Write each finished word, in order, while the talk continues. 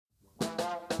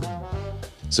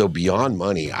So beyond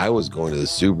money, I was going to the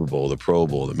Super Bowl, the Pro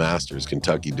Bowl, the Masters,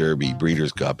 Kentucky Derby,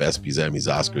 Breeders' Cup, ESPYs, Emmys,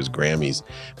 Oscars, Grammys.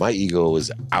 My ego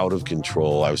was out of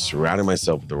control. I was surrounding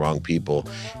myself with the wrong people.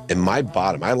 And my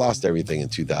bottom, I lost everything in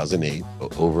 2008,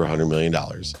 over $100 million.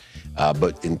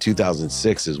 But in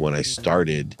 2006 is when I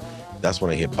started, that's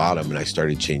when I hit bottom and I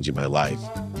started changing my life.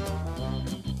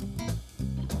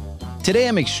 Today,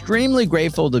 I'm extremely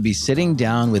grateful to be sitting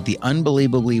down with the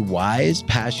unbelievably wise,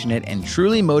 passionate, and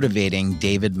truly motivating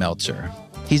David Meltzer.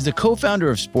 He's the co-founder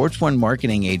of Sports One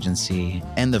Marketing Agency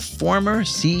and the former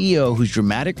CEO whose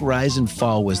dramatic rise and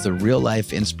fall was the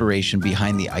real-life inspiration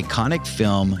behind the iconic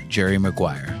film Jerry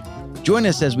Maguire. Join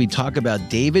us as we talk about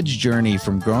David's journey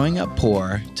from growing up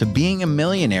poor to being a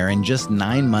millionaire in just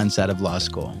 9 months out of law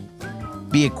school.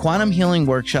 Be it quantum healing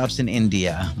workshops in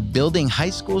India, building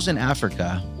high schools in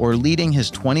Africa, or leading his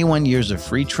 21 years of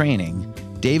free training,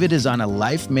 David is on a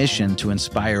life mission to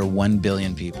inspire 1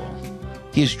 billion people.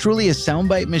 He is truly a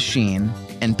soundbite machine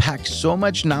and packs so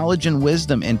much knowledge and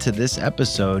wisdom into this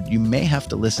episode, you may have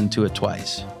to listen to it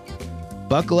twice.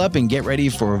 Buckle up and get ready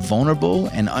for a vulnerable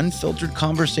and unfiltered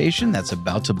conversation that's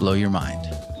about to blow your mind.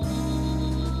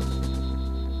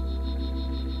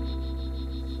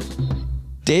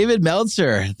 David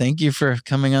Meltzer, thank you for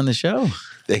coming on the show.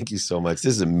 Thank you so much.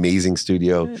 This is an amazing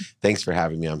studio. Good. Thanks for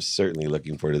having me. I'm certainly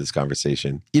looking forward to this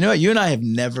conversation. You know what? You and I have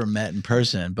never met in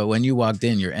person, but when you walked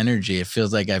in, your energy, it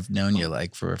feels like I've known you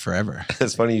like for forever.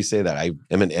 It's funny you say that. I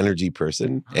am an energy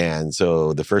person. And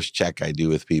so the first check I do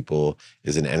with people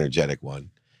is an energetic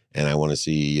one. And I want to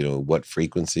see, what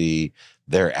frequency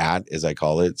they're at, as I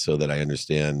call it, so that I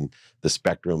understand the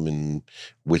spectrum in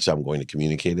which I'm going to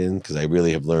communicate in. Because I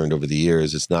really have learned over the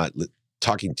years, it's not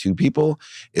talking to people,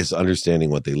 it's understanding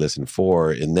what they listen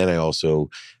for. And then I also,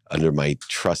 under my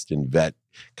trust and vet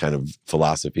kind of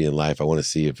philosophy in life, I want to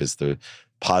see if it's the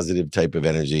positive type of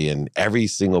energy. And every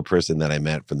single person that I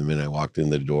met from the minute I walked in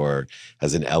the door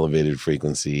has an elevated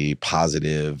frequency,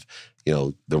 positive,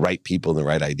 the right people and the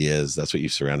right ideas. That's what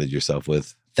you've surrounded yourself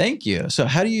with. Thank you. So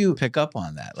how do you pick up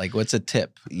on that? Like, what's a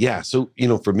tip? Yeah. So,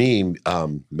 for me,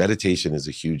 meditation is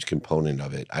a huge component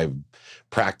of it. I've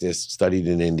practiced, studied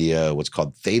in India, what's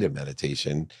called theta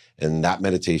meditation. And that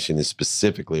meditation is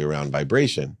specifically around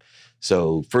vibration.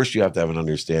 So first you have to have an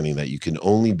understanding that you can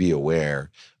only be aware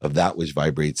of that which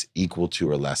vibrates equal to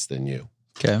or less than you.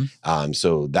 Okay.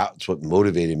 So that's what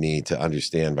motivated me to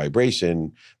understand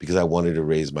vibration, because I wanted to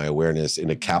raise my awareness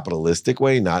in a capitalistic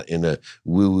way, not in a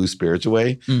woo-woo spiritual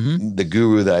way. Mm-hmm. The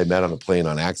guru that I met on a plane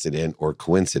on accident or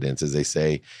coincidence, as they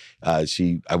say, I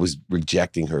was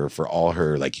rejecting her for all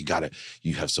her, like,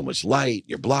 you have so much light,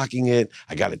 you're blocking it.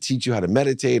 I got to teach you how to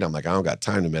meditate. I'm like, I don't got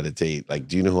time to meditate. Like,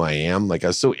 do you know who I am? Like, I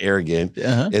was so arrogant.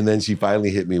 Uh-huh. And then she finally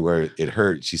hit me where it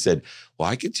hurt. She said, well,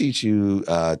 I could teach you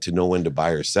to know when to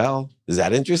buy or sell. Is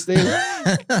that interesting?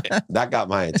 That got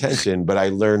my attention, but I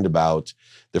learned about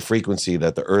the frequency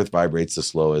that the earth vibrates the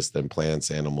slowest, then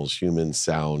plants, animals, humans,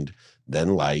 sound, then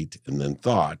light, and then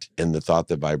thought. And the thought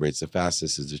that vibrates the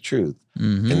fastest is the truth.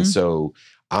 Mm-hmm. And so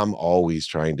I'm always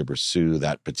trying to pursue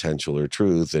that potential or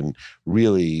truth, and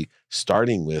really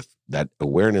starting with that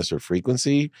awareness or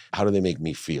frequency. How do they make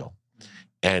me feel?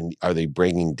 And are they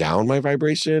bringing down my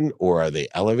vibration, or are they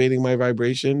elevating my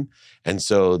vibration? And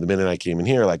so the minute I came in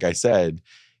here, like I said,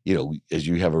 as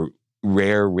you have a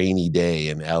rare rainy day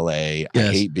in LA, yes. I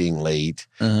hate being late.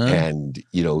 Uh-huh. And,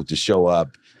 to show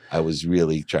up, I was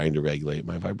really trying to regulate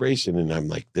my vibration. And I'm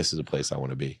like, this is a place I want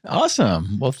to be.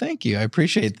 Awesome. Well, thank you. I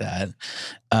appreciate that.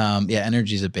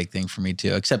 Energy is a big thing for me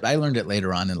too, except I learned it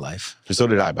later on in life. So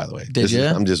did I, by the way. Did you?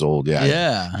 I'm just old. Yeah.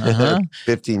 Yeah. Uh-huh.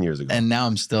 15 years ago. And now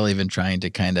I'm still even trying to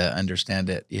kind of understand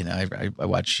it. I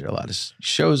watch a lot of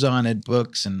shows on it,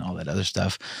 books and all that other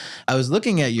stuff. I was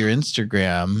looking at your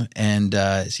Instagram and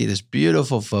see this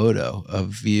beautiful photo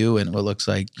of you and what looks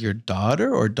like your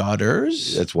daughter or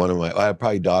daughters. That's one of my,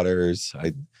 probably daughters.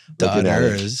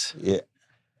 Daughters. Yeah.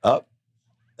 Oh,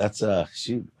 that's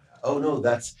shoot. Oh no,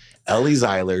 that's Ellie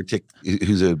Zeiler,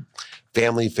 who's a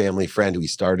family friend who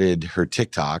started her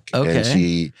TikTok. Okay. And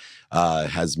she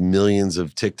has millions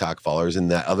of TikTok followers.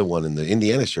 And that other one in the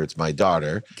Indiana shirt's my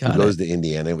daughter, who goes to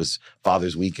Indiana. It was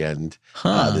Father's Weekend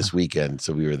this weekend,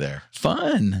 so we were there.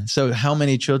 Fun. So how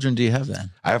many children do you have then?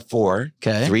 I have 4.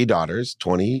 Okay. 3 daughters,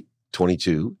 20,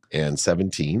 22, and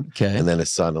 17. Okay. And then a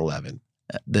son, 11.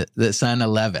 The son,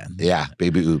 11. Yeah,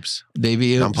 baby oops.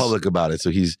 Baby oops. I'm public about it, so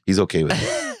he's okay with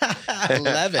it.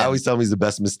 11. I always tell him he's the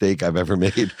best mistake I've ever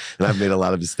made, and I've made a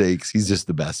lot of mistakes. He's just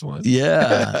the best one.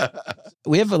 Yeah.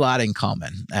 We have a lot in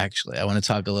common, actually. I want to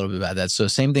talk a little bit about that. So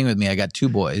same thing with me. I got 2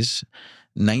 boys.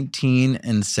 19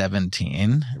 and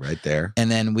 17. Right there. And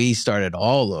then we started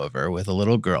all over with a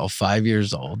little girl, 5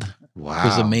 years old. Wow. It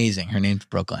was amazing. Her name's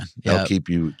Brooklyn. They'll keep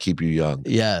you young.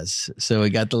 Yes. So we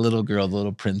got the little girl, the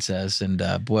little princess. And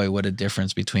boy, what a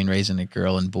difference between raising a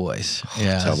girl and boys.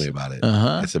 Yeah. Tell me about it.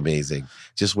 That's amazing.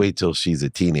 Just wait till she's a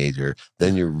teenager.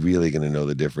 Then you're really going to know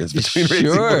the difference between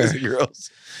raising boys and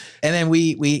girls. And then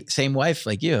we same wife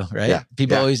like you, right? Yeah.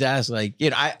 People always ask, like, they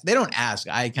don't ask.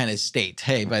 I kind of state,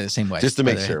 hey, by the same wife. Just to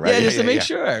make sure, right? Yeah, just to make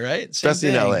sure, right? Especially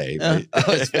in LA. Right?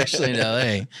 Especially in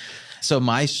LA. So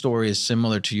my story is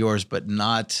similar to yours, but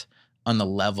not on the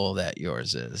level that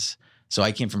yours is. So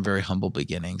I came from very humble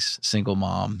beginnings. Single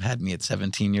mom, had me at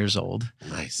 17 years old.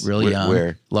 Nice. Really young.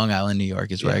 Where? Long Island, New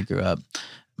York is where I grew up.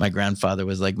 My grandfather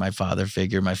was like my father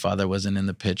figure. My father wasn't in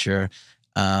the picture.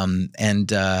 And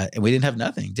we didn't have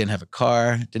nothing, didn't have a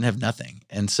car, didn't have nothing.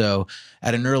 And so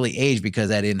at an early age,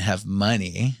 because I didn't have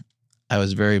money, I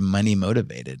was very money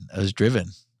motivated. I was driven.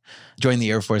 Joined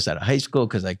the Air Force out of high school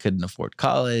because I couldn't afford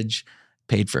college,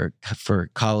 paid for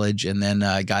college. And then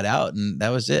I got out and that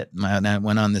was it. And I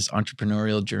went on this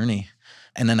entrepreneurial journey.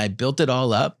 And then I built it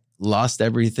all up, lost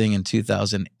everything in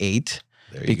 2008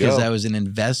 because I was an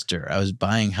investor. I was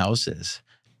buying houses.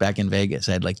 Back in Vegas,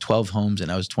 I had like 12 homes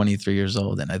and I was 23 years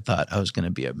old and I thought I was going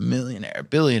to be a millionaire,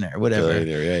 billionaire, whatever.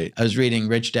 Right. I was reading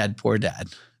Rich Dad, Poor Dad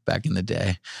back in the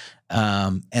day.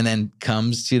 And then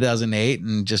comes 2008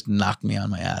 and just knocked me on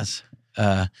my ass.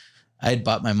 I had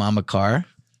bought my mom a car.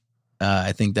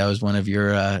 I think that was one of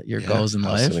your goals in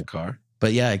life. In a car.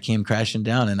 But yeah, it came crashing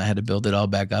down and I had to build it all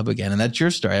back up again. And that's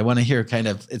your story. I want to hear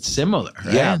it's similar,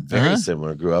 right? Yeah, very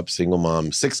similar. Grew up single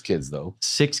mom, 6 kids though.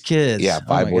 6 kids. Yeah,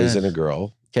 5 boys and a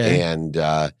girl. Okay. And,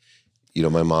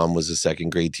 my mom was a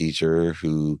second grade teacher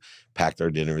who packed our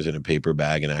dinners in a paper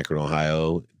bag in Akron,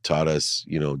 Ohio, taught us,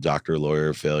 doctor,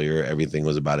 lawyer, failure. Everything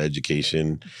was about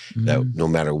education, that no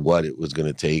matter what it was going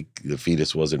to take, the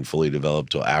fetus wasn't fully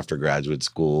developed till after graduate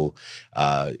school.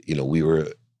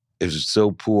 It was so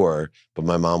poor, but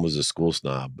my mom was a school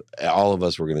snob. All of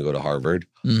us were going to go to Harvard,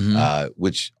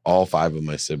 which all 5 of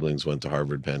my siblings went to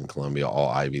Harvard, Penn, Columbia, all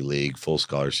Ivy League, full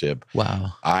scholarship.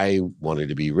 Wow. I wanted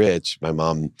to be rich. My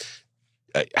mom,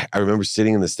 I remember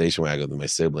sitting in the station wagon with my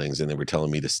siblings and they were telling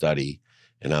me to study.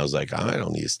 And I was like, I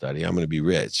don't need to study. I'm going to be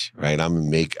rich, right? I'm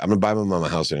going to buy my mom a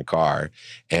house and a car,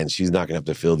 and she's not going to have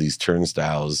to fill these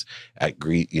turnstiles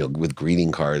with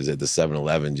greeting cards at the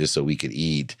 7-Eleven just so we could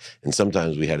eat. And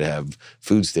sometimes we had to have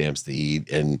food stamps to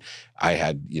eat. And I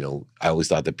had, I always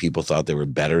thought that people thought they were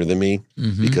better than me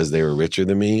because they were richer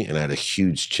than me. And I had a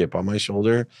huge chip on my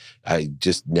shoulder. I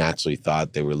just naturally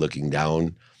thought they were looking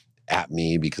down at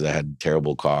me because I had a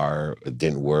terrible car, it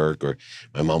didn't work, or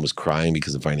my mom was crying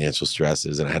because of financial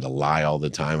stresses and I had to lie all the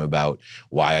time about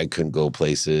why I couldn't go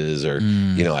places, or,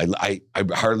 I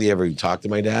hardly ever talked to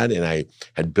my dad, and I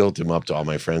had built him up to all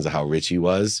my friends of how rich he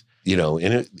was,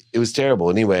 and it was terrible.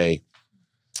 Anyway,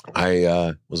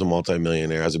 I was a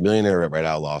multimillionaire. I was a millionaire right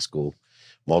out of law school.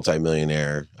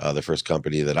 Multimillionaire. The first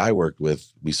company that I worked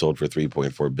with, we sold for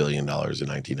 $3.4 billion in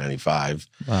 1995.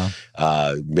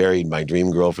 Wow. Married my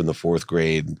dream girl from the 4th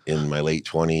grade in my late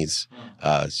 20s.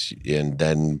 And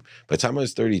then by the time I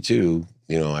was 32,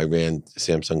 I ran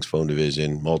Samsung's phone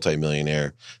division,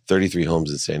 multimillionaire, 33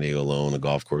 homes in San Diego alone, a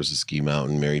golf course, a ski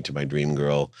mountain, married to my dream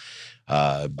girl.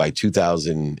 By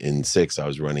 2006, I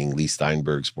was running Lee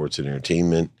Steinberg Sports and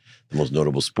Entertainment, the most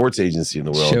notable sports agency in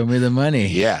the world. Show me the money.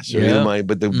 Yeah, show me the money.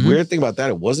 But the weird thing about that,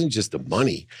 it wasn't just the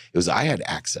money. It was I had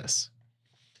access.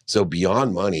 So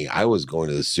beyond money, I was going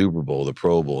to the Super Bowl, the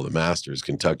Pro Bowl, the Masters,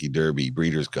 Kentucky Derby,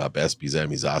 Breeders' Cup, ESPYs,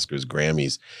 Emmys, Oscars,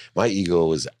 Grammys. My ego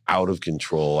was out of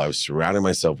control. I was surrounding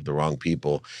myself with the wrong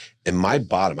people. And I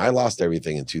lost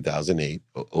everything in 2008,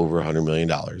 over $100 million.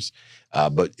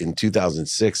 But in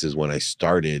 2006 is when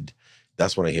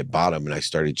that's when I hit bottom and I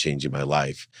started changing my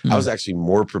life. I was actually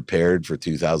more prepared for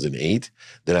 2008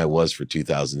 than I was for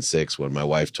 2006 when my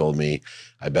wife told me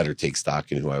I better take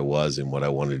stock in who I was and what I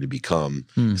wanted to become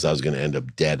because I was going to end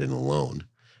up dead and alone.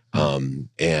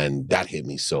 And that hit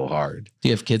me so hard. Do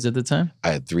you have kids at the time? I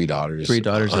had 3 daughters. 3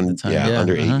 daughters at the time. Yeah,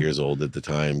 under 8 years old at the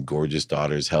time. Gorgeous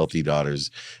daughters, healthy daughters,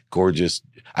 gorgeous.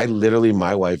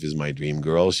 My wife is my dream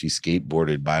girl. She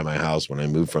skateboarded by my house when I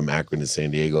moved from Akron to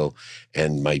San Diego,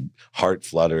 and my heart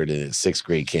fluttered. In 6th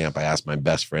grade camp, I asked my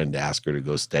best friend to ask her to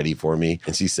go steady for me,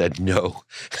 and she said no.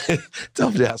 Tell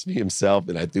him to ask me himself,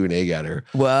 and I threw an egg at her.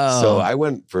 Wow. So I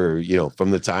went for,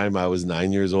 from the time I was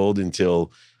 9 years old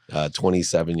until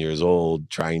 27 years old,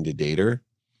 trying to date her.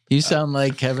 You sound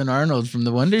like Kevin Arnold from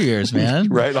the Wonder Years, man.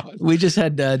 Right on. We just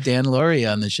had Dan Laurie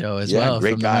on the show as well.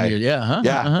 Great guy.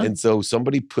 Yeah. And so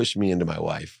somebody pushed me into my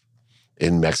wife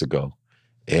in Mexico.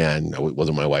 And it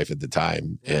wasn't my wife at the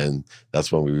time. And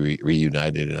that's when we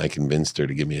reunited, and I convinced her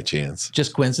to give me a chance.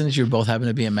 Just coincidence you both happen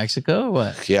to be in Mexico or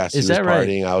what? Yeah, she was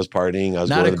partying, I was partying, I was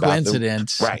Not going to the bathroom. Not a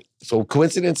coincidence. Right. So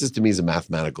coincidences to me is a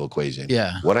mathematical equation.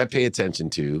 Yeah. What I pay attention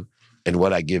to and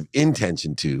what I give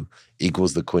intention to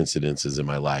equals the coincidences in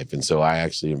my life. And so I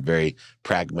actually am very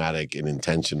pragmatic and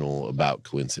intentional about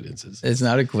coincidences. It's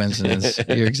not a coincidence.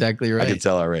 You're exactly right. I can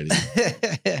tell already.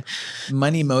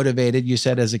 Money motivated, you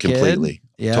said, as a kid? Completely.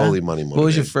 Yeah. Totally money motivated. What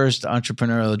was your first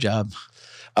entrepreneurial job?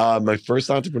 My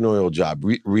first entrepreneurial job,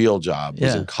 real job,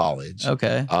 was in college.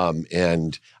 Okay.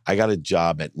 And I got a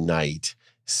job at night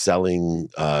selling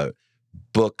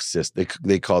book system.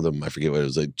 They called them, I forget what it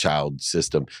was, a child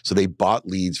system. So they bought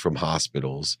leads from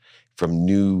hospitals, from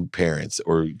new parents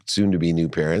or soon to be new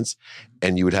parents.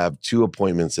 And you would have 2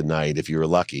 appointments a night if you were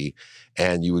lucky.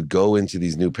 And you would go into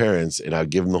these new parents, and I'd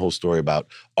give them the whole story about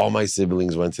all my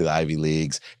siblings went to the Ivy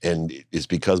Leagues. And it's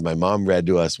because my mom read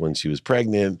to us when she was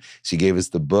pregnant. She gave us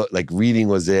the book, like reading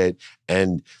was it.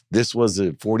 And this was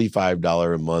a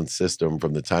 $45 a month system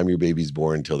from the time your baby's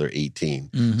born until they're 18.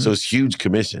 Mm-hmm. So it's huge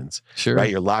commissions, right?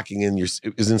 You're locking in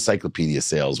it was encyclopedia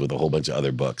sales with a whole bunch of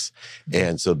other books. Mm-hmm.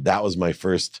 And so that was my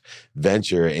first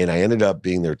venture. And I ended up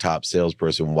being their top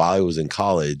salesperson while I was in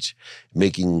college,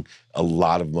 making a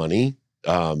lot of money.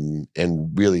 And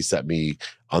really set me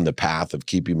on the path of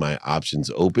keeping my options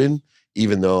open,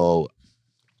 even though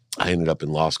I ended up in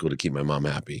law school to keep my mom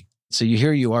happy. So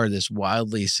here you are, this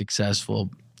wildly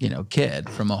successful, kid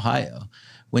from Ohio.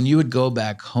 When you would go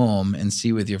back home and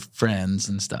see with your friends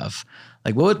and stuff,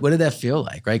 like what did that feel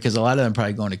like, right? Because a lot of them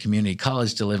probably going to community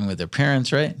college to living with their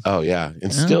parents, right? Oh, yeah.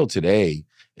 And still today,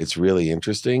 it's really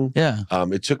interesting. Yeah.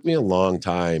 It took me a long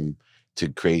time to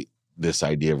create this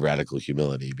idea of radical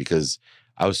humility because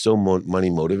I was so money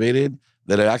motivated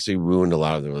that it actually ruined a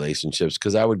lot of the relationships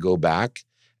because I would go back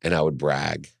and I would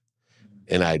brag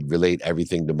and I'd relate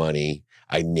everything to money.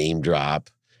 I'd name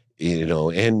drop,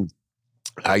 and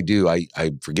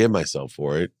I forgive myself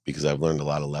for it because I've learned a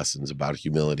lot of lessons about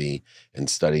humility and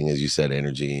studying, as you said,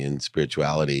 energy and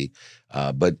spirituality.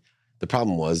 But the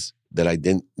problem was that I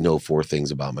didn't know 4 things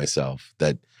about myself,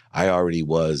 that I already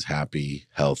was happy,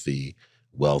 healthy,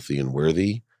 wealthy, and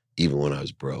worthy, even when I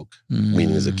was broke,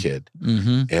 meaning as a kid.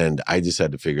 Mm-hmm. And I just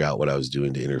had to figure out what I was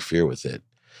doing to interfere with it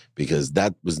because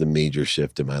that was the major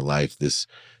shift in my life, this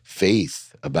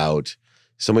faith about,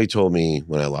 somebody told me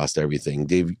when I lost everything,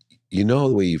 Dave, you know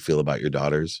the way you feel about your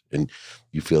daughters and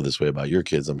you feel this way about your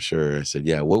kids, I'm sure. I said,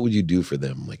 yeah, what would you do for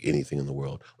them? Like anything in the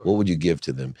world. What would you give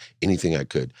to them? Anything I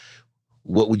could.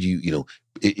 What would you,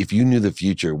 if you knew the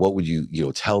future, what would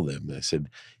you, tell them? And I said,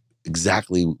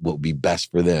 exactly what would be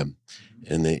best for them.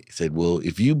 And they said, well,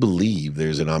 if you believe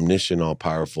there's an omniscient,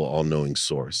 all-powerful, all-knowing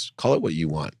source, call it what you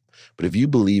want. But if you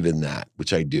believe in that,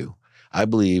 which I do, I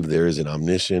believe there is an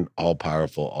omniscient,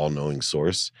 all-powerful, all-knowing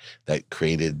source that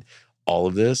created all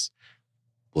of this.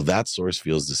 Well, that source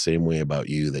feels the same way about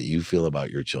you that you feel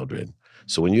about your children.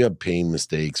 So when you have pain,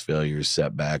 mistakes, failures,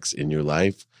 setbacks in your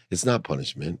life, it's not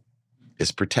punishment,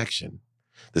 it's protection.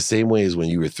 The same way as when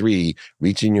you were 3,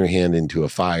 reaching your hand into a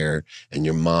fire and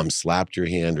your mom slapped your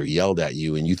hand or yelled at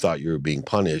you and you thought you were being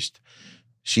punished.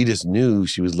 She just knew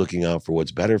she was looking out for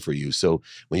what's better for you. So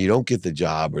when you don't get the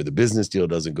job or the business deal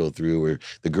doesn't go through or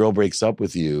the girl breaks up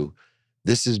with you,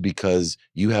 this is because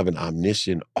you have an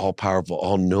omniscient, all-powerful,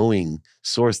 all-knowing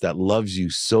source that loves you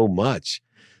so much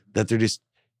that they're just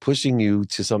pushing you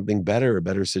to something better, a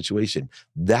better situation.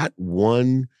 That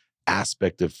one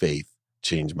aspect of faith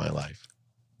changed my life.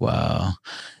 Wow.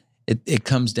 It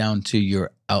comes down to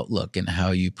your outlook and how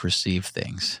you perceive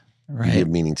things, right? You give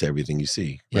meaning to everything you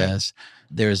see. Right? Yes.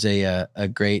 There's a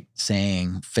great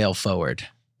saying, fail forward,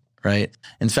 right?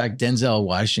 In fact, Denzel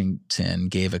Washington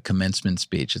gave a commencement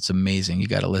speech. It's amazing. You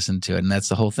got to listen to it. And that's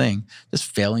the whole thing. Just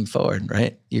failing forward,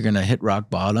 right? You're going to hit rock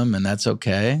bottom and that's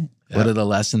okay. Yeah. What are the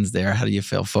lessons there? How do you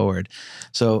fail forward?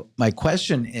 So my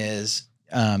question is,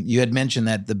 you had mentioned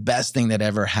that the best thing that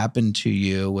ever happened to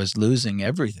you was losing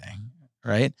everything,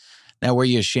 right? Now, were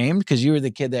you ashamed because you were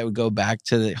the kid that would go back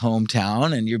to the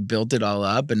hometown and you built it all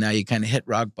up and now you kind of hit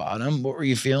rock bottom? What were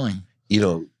you feeling?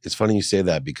 It's funny you say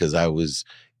that because I was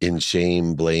in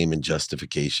shame, blame, and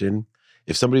justification.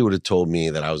 If somebody would have told me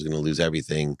that I was going to lose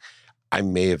everything, I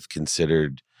may have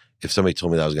considered, if somebody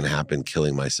told me that was going to happen,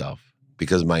 killing myself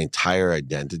because my entire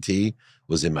identity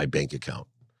was in my bank account.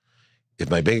 If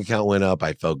my bank account went up,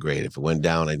 I felt great. If it went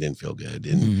down, I didn't feel good.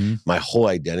 And my whole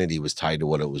identity was tied to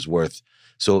what it was worth.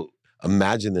 So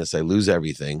imagine this, I lose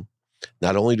everything.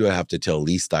 not only do I have to tell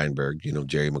Lee Steinberg,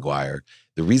 Jerry Maguire,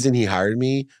 the reason he hired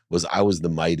me was I was the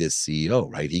Midas CEO,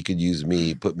 right? He could use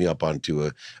me, put me up onto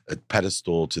a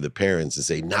pedestal to the parents and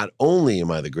say, not only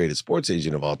am I the greatest sports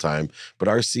agent of all time, but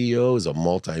our CEO is a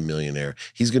multimillionaire.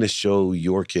 He's going to show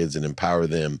your kids and empower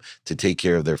them to take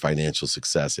care of their financial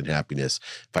success and happiness.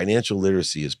 Financial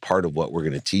literacy is part of what we're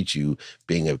going to teach you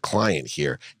being a client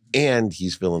here. And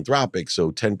he's philanthropic,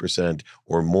 so 10%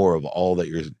 or more of all that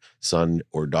your son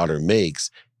or daughter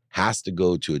makes has to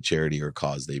go to a charity or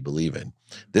cause they believe in.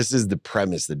 This is the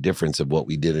premise, the difference of what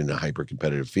we did in a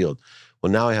hyper-competitive field. Well,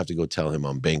 now I have to go tell him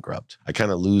I'm bankrupt. I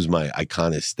kind of lose my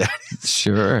iconic status,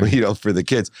 Sure, for the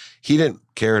kids. He didn't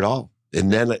care at all.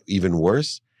 And then even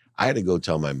worse, I had to go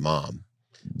tell my mom.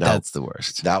 Now, that's the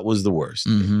worst. That was the worst.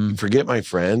 Mm-hmm. Forget my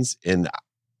friends. And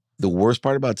the worst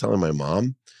part about telling my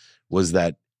mom was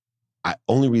that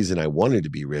only reason I wanted to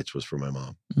be rich was for my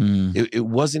mom. It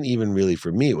wasn't even really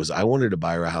for me. It was I wanted to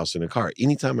buy her a house and a car.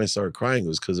 Anytime I started crying, it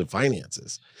was because of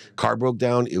finances. Car broke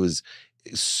down.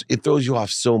 It throws you off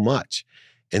so much.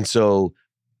 And so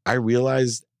I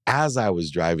realized as I was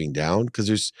driving down,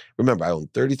 because remember, I own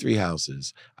 33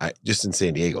 houses. Just in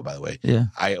San Diego, by the way. Yeah.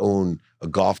 I own a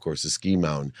golf course, a ski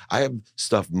mountain. I have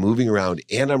stuff moving around,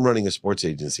 and I'm running a sports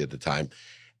agency at the time.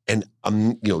 And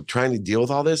I'm, trying to deal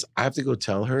with all this. I have to go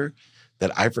tell her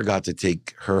that I forgot to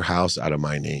take her house out of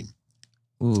my name.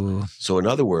 Ooh. So in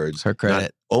other words, her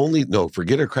credit.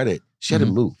 Forget her credit. She had to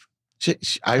move.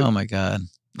 Oh my God.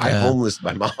 Yeah. I homeless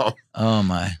my mom. Oh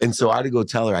my. And so I had to go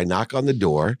tell her. I knock on the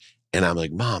door and I'm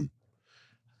like, Mom.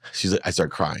 She's like, I start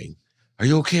crying. Are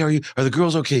you okay? Are the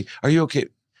girls okay? Are you okay?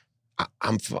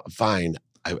 I'm fine.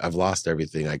 I've lost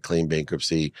everything. I claim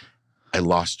bankruptcy. I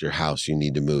lost your house. You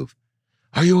need to move.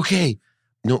 Are you okay?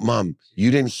 No, Mom, you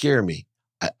didn't hear me.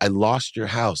 I lost your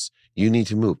house. You need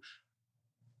to move.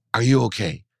 Are you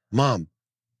okay? Mom,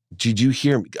 did you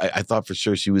hear me? I thought for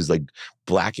sure she was like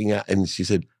blacking out. And she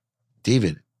said,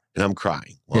 David, and I'm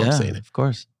crying while I'm saying it. Of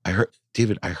course.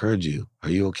 David, I heard you. Are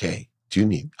you okay?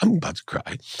 I'm about to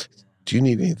cry. Do you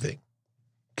need anything?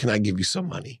 Can I give you some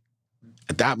money?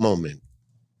 At that moment,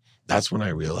 that's when I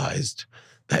realized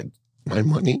that my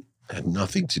money had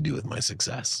nothing to do with my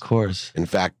success. Of course. In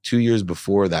fact, 2 years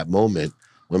before that moment,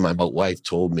 when my wife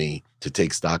told me to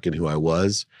take stock in who I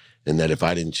was and that if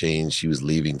I didn't change, she was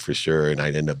leaving for sure and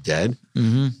I'd end up dead.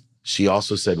 Mm-hmm. She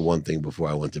also said one thing before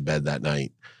I went to bed that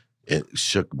night. It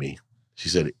shook me. She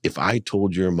said, if I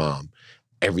told your mom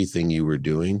everything you were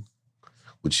doing,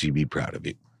 would she be proud of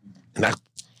you? And that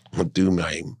went through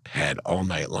my head all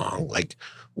night long. Like,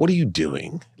 what are you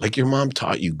doing? Like your mom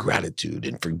taught you gratitude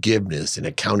and forgiveness and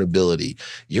accountability.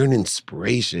 You're an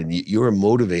inspiration. You're a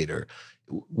motivator.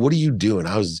 What are you doing?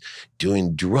 I was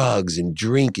doing drugs and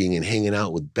drinking and hanging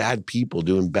out with bad people,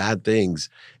 doing bad things.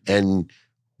 And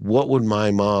what would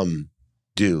my mom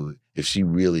do if she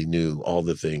really knew all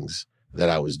the things that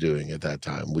I was doing at that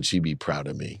time? Would she be proud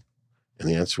of me? And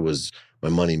the answer was my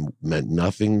money meant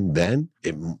nothing then.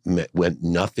 It meant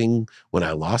nothing when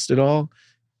I lost it all.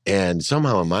 And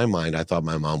somehow in my mind, I thought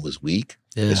my mom was weak.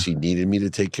 Yeah. That she needed me to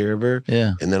take care of her.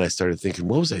 Yeah. And then I started thinking,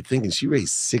 what was I thinking? She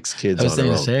raised 6 kids on her own.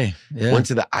 I was going to say, yeah. Went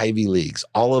to the Ivy Leagues,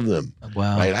 all of them.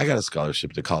 Wow. Right? I got a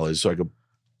scholarship to college so I could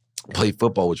play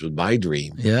football, which was my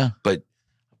dream. Yeah. But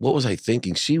what was I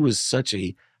thinking? She was such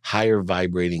a higher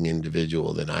vibrating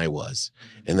individual than I was.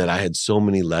 And that I had so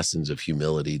many lessons of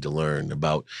humility to learn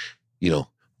about,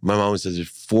 my mom says there's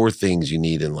 4 things you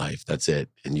need in life. That's it.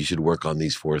 And you should work on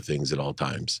these 4 things at all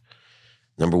times.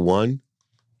 Number 1,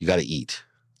 you got to eat.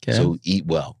 Okay. So eat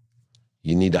well.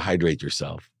 You need to hydrate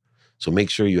yourself. So make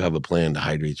sure you have a plan to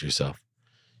hydrate yourself.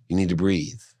 You need to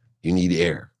breathe. You need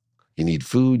air. You need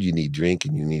food, you need drink,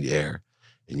 and you need air.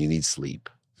 And you need sleep.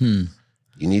 You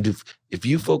need to, if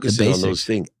you focus on those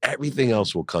things, everything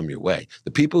else will come your way.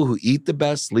 The people who eat the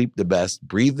best, sleep the best,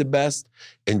 breathe the best,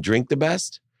 and drink the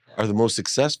best are the most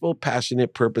successful,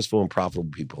 passionate, purposeful, and profitable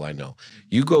people I know.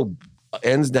 You go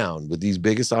ends down with these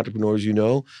biggest entrepreneurs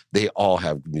they all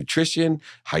have nutrition,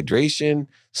 hydration,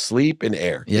 sleep, and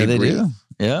air. Yeah, they do.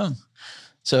 Yeah.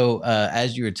 So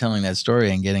as you were telling that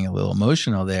story and getting a little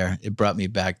emotional there, it brought me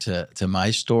back to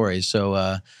my story.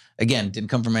 So again, didn't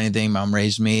come from anything. Mom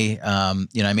raised me.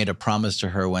 I made a promise to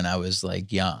her when I was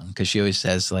like young, because she always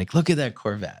says like, look at that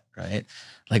Corvette, right?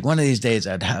 Like one of these days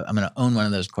I'm going to own one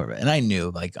of those Corvettes. And I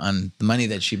knew like on the money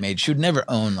that she made, she would never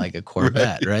own like a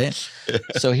Corvette, right?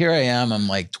 So here I am, I'm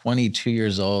like 22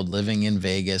 years old, living in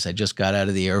Vegas. I just got out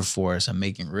of the Air Force. I'm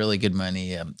making really good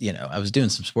money. I was doing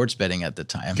some sports betting at the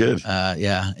time. Good.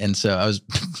 Yeah. And so I was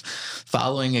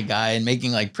following a guy and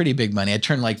making like pretty big money. I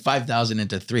turned like $5,000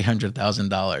 into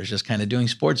 $300,000 just kind of doing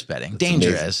sports betting. That's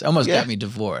dangerous. Amazing. Almost got me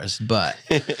divorced. But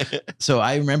so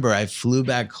I remember I flew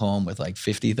back home with like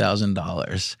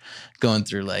 $50,000 going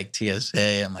through like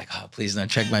TSA. I'm like, oh, please don't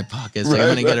check my pockets. Like, I'm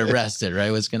going to get arrested,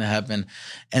 right? What's going to happen?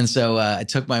 And so I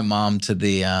took my mom to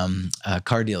the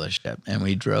car dealership and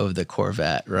we drove the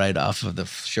Corvette right off of the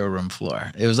showroom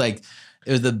floor. It was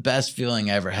the best feeling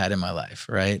I ever had in my life,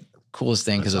 right? Coolest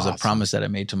thing because it was awesome. A promise that I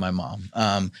made to my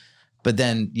mom. But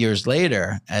then years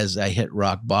later, as I hit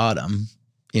rock bottom,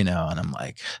 and I'm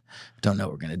like, don't know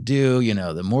what we're going to do,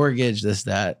 the mortgage, this,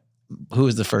 that. Who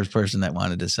was the first person that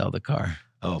wanted to sell the car?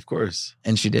 Oh, of course.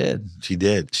 And she did. She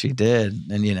did.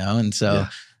 And so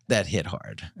that hit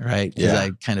hard, right? Because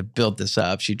I kind of built this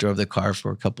up. She drove the car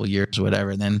for a couple of years,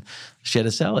 whatever. And then she had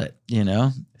to sell it, and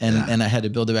I had to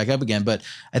build it back up again. But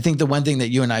I think the one thing that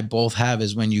you and I both have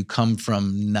is when you come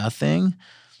from nothing,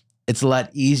 it's a lot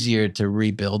easier to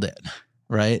rebuild it,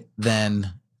 right?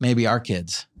 Than maybe our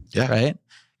kids, right?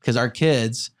 Because our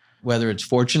kids, whether it's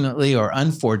fortunately or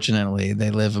unfortunately, they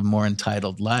live a more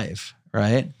entitled life,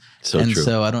 right? True.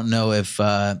 So I don't know if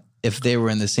they were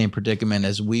in the same predicament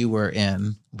as we were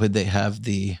in, would they have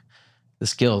the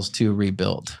skills to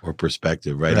rebuild? Or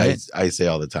perspective, right? I say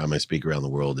all the time, I speak around the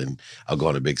world and I'll go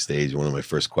on a big stage. One of my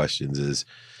first questions is,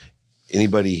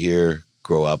 anybody here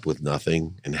grow up with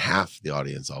nothing? And half the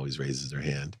audience always raises their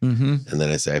hand. Mm-hmm. And then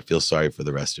I say, I feel sorry for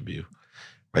the rest of you,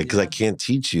 right? Because I can't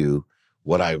teach you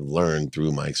what I've learned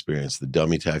through my experience. The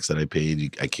dummy tax that I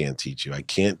paid, I can't teach you. I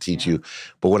can't teach you.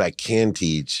 But what I can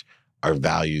teach are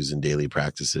values and daily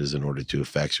practices in order to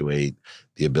effectuate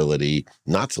the ability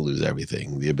not to lose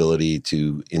everything, the ability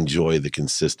to enjoy the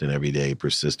consistent, everyday,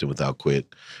 persistent, without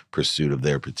quit pursuit of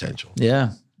their potential.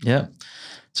 Yeah. Yeah.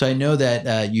 So I know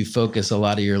that you focus a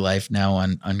lot of your life now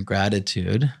on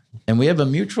gratitude. And we have a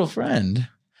mutual friend.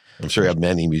 I'm sure you have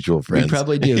many mutual friends. We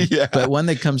probably do. But one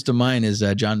that comes to mind is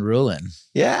John Rulin.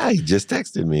 Yeah, he just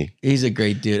texted me. He's a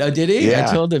great dude. Oh, did he? Yeah.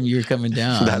 I told him you were coming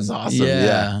down. That's awesome.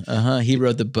 Yeah. He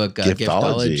wrote the book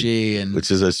Giftology, which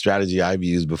is a strategy I've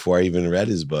used before I even read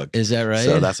his book. Is that right?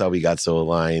 So that's how we got so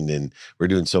aligned, and we're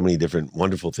doing so many different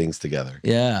wonderful things together.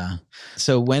 Yeah.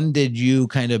 So when did you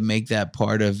kind of make that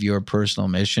part of your personal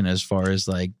mission as far as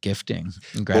like gifting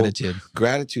and gratitude? Well,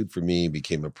 gratitude for me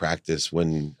became a practice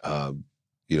when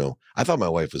I thought my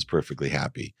wife was perfectly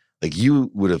happy. Like,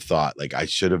 you would have thought, like, I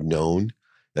should have known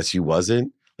that she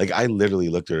wasn't. Like, I literally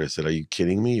looked at her and said, are you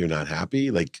kidding me? You're not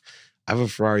happy? Like, I have a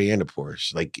Ferrari and a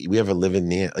Porsche. Like, we have a living,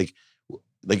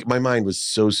 like my mind was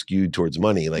so skewed towards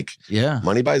money. Like,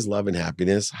 money buys love and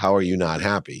happiness. How are you not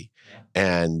happy?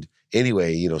 And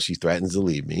anyway, she threatens to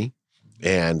leave me.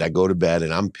 And I go to bed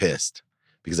and I'm pissed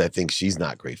because I think she's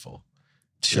not grateful.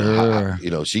 Sure.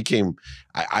 She came,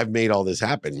 I've made all this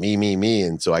happen, me.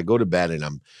 And so I go to bed and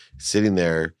I'm sitting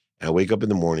there and I wake up in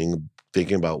the morning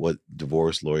thinking about what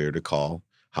divorce lawyer to call,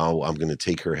 how I'm going to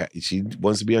take her. She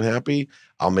wants to be unhappy.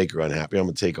 I'll make her unhappy. I'm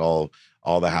going to take all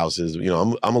the houses.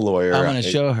 I'm a lawyer. I'm going to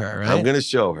show her, right? I'm going to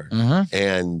show her. Mm-hmm.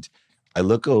 And I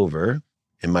look over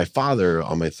and my father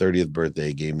on my 30th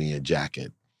birthday gave me a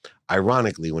jacket.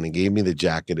 Ironically, when he gave me the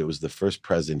jacket, it was the first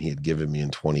present he had given me in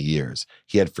 20 years.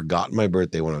 He had forgotten my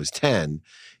birthday when I was 10,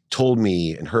 told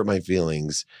me and hurt my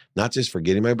feelings, not just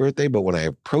forgetting my birthday, but when I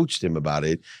approached him about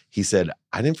it, he said,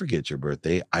 I didn't forget your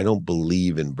birthday. I don't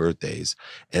believe in birthdays.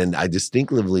 And I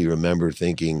distinctively remember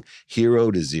thinking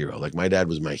 0 to 0. Like, my dad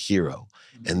was my hero.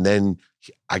 And then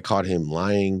I caught him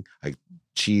lying,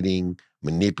 cheating,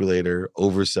 manipulator,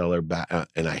 overseller,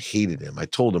 and I hated him. I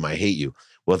told him, I hate you.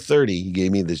 Well, at 30, he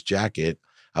gave me this jacket.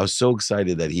 I was so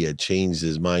excited that he had changed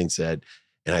his mindset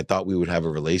and I thought we would have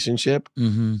a relationship.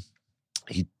 Mm-hmm.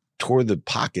 He tore the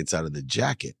pockets out of the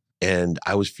jacket and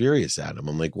I was furious at him.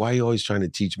 I'm like, why are you always trying to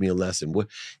teach me a lesson? What?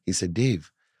 He said,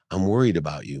 Dave, I'm worried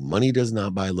about you. Money does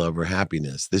not buy love or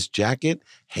happiness. This jacket,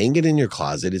 hang it in your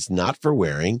closet. It's not for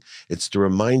wearing. It's to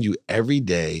remind you every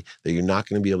day that you're not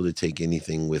going to be able to take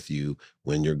anything with you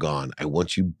when you're gone. I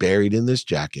want you buried in this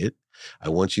jacket. I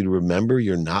want you to remember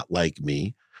you're not like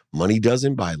me. Money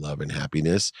doesn't buy love and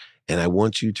happiness. And I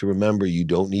want you to remember you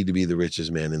don't need to be the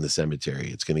richest man in the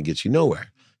cemetery. It's going to get you nowhere.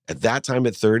 At that time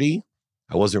at 30,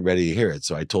 I wasn't ready to hear it.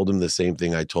 So I told him the same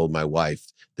thing I told my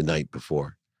wife the night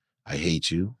before. I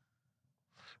hate you,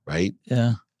 right?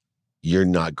 Yeah. You're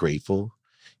not grateful.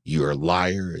 You're a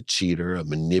liar, a cheater, a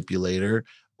manipulator.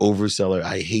 overseller.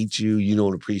 I hate you. You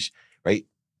don't appreciate, right?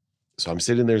 So I'm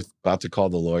sitting there about to call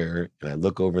the lawyer, and I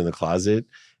look over in the closet,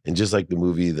 and just like the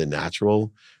movie The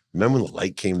Natural, remember when the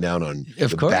light came down on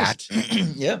Of the course. bat?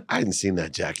 Yep. I hadn't seen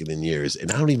that jacket in years,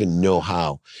 and I don't even know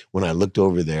how. When I looked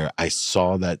over there, I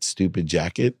saw that stupid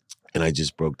jacket, and I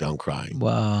just broke down crying.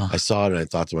 Wow. I saw it, and I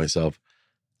thought to myself,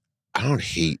 I don't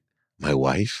hate my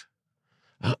wife.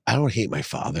 I don't hate my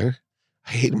father.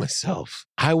 I hate myself.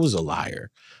 I was a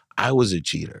liar. I was a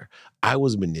cheater. I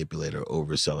was a manipulator,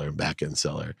 overseller, and back-end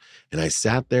seller. And I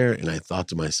sat there and I thought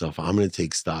to myself, I'm going to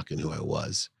take stock in who I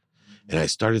was. And I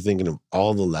started thinking of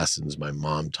all the lessons my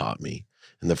mom taught me.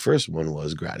 And the first one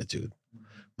was gratitude.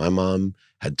 My mom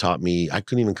had taught me I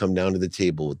couldn't even come down to the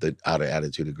table without an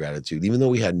attitude of gratitude. Even though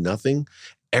we had nothing,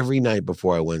 every night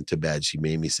before I went to bed, she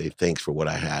made me say thanks for what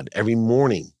I had. Every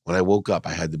morning when I woke up,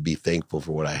 I had to be thankful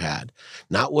for what I had.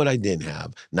 Not what I didn't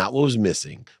have, not what was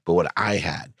missing, but what I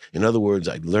had. In other words,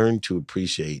 I learned to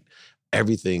appreciate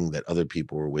everything that other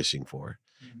people were wishing for.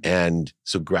 And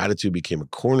so gratitude became a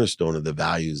cornerstone of the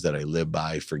values that I live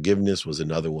by. Forgiveness was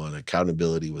another one.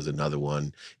 Accountability was another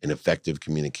one. And effective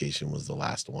communication was the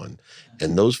last one.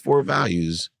 And those 4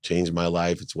 values changed my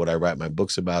life. It's what I write my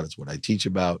books about. It's what I teach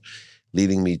about,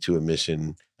 leading me to a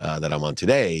mission that I'm on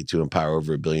today to empower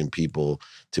over 1 billion people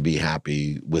to be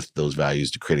happy with those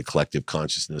values, to create a collective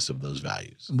consciousness of those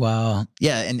values. Wow.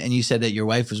 Yeah. And you said that your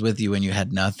wife was with you when you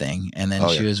had nothing. And then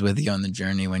she was with you on the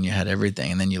journey when you had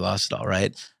everything. And then you lost it all,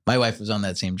 right? My wife was on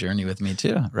that same journey with me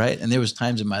too, right? And there was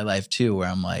times in my life too where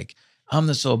I'm like, I'm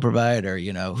the sole provider,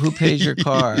 who pays your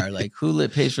car? Like who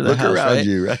pays for the house, around right?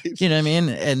 you, right? You know what I mean?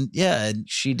 And yeah,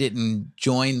 she didn't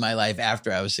join my life after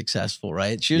I was successful,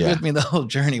 right? She was with me the whole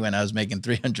journey when I was making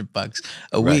 $300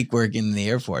 a week working in the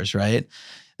Air Force, right?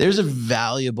 There's a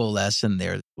valuable lesson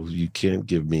there. You can't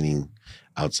give meaning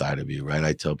outside of you, right?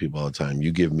 I tell people all the time,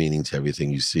 you give meaning to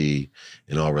everything you see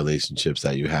in all relationships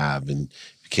that you have. And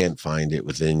if you can't find it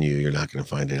within you, you're not going to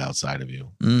find it outside of you.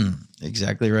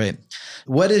 Exactly right.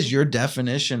 What is your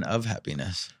definition of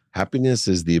happiness? Happiness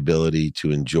is the ability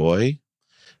to enjoy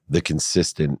the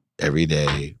consistent,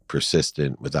 everyday,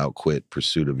 persistent, without quit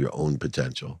pursuit of your own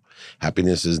potential.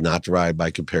 Happiness is not derived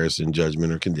by comparison,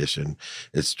 judgment, or condition.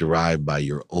 It's derived by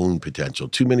your own potential.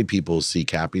 Too many people seek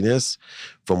happiness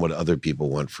from what other people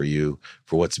want for you,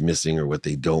 for what's missing or what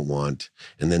they don't want.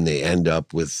 And then they end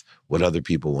up with what other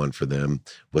people want for them,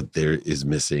 what there is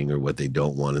missing or what they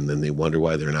don't want. And then they wonder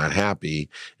why they're not happy.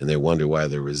 And they wonder why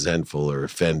they're resentful or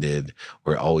offended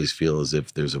or always feel as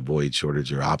if there's a void,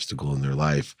 shortage, or obstacle in their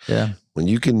life. Yeah. When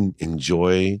you can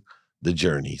enjoy the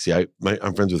journey. See,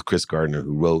 I'm friends with Chris Gardner,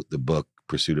 who wrote the book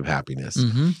Pursuit of Happiness.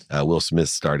 Will Smith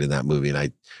starred in that movie, and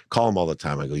I call him all the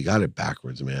time. I go, you got it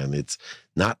backwards, man. It's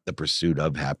not the pursuit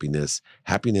of happiness.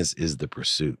 Happiness is the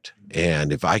pursuit.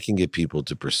 And if I can get people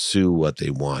to pursue what they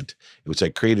want, which I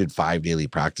created 5 daily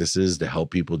practices to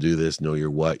help people do this, know your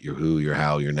what, your who, your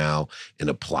how, your now, and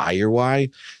apply your why.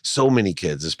 So many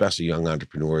kids, especially young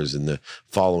entrepreneurs in the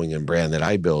following and brand that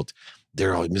I built,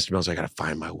 they're all, Mr. Meltzer, I got to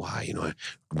find my why. I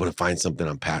want to find something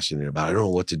I'm passionate about. I don't know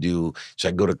what to do. Should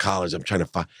I go to college? I'm trying to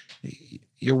find.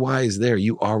 Your why is there.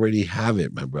 You already have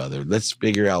it, my brother. Let's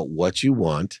figure out what you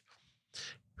want,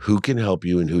 who can help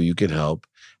you and who you can help,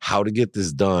 how to get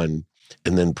this done,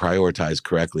 and then prioritize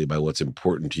correctly by what's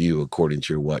important to you according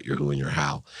to your what, your who, and your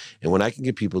how. And when I can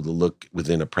get people to look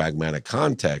within a pragmatic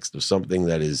context of something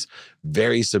that is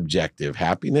very subjective,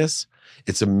 happiness,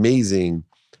 it's amazing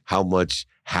how much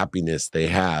happiness they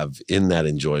have in that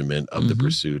enjoyment of the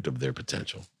pursuit of their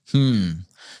potential.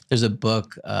 There's a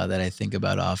book that I think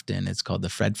about often. It's called The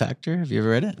Fred Factor. Have you ever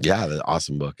read it? Yeah, that's an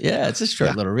awesome book. Yeah, it's a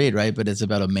short little read, right? But it's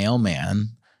about a mailman,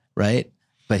 right?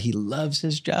 But he loves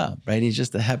his job, right? He's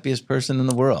just the happiest person in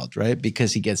the world, right?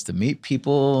 Because he gets to meet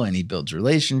people and he builds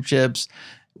relationships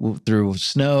through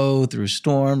snow, through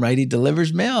storm, right? He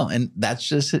delivers mail, and that's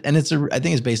just, and I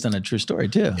think it's based on a true story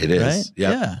too. It is, right?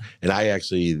 Yeah. And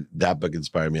that book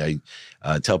inspired me.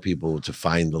 I tell people to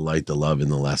find the light, the love, and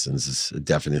the lessons. It's a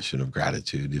definition of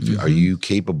gratitude. Are you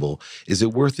capable? Is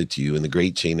it worth it to you in the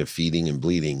great chain of feeding and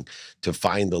bleeding to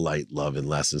find the light, love, and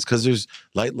lessons? Because there's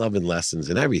light, love, and lessons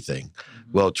in everything.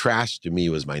 Well, trash to me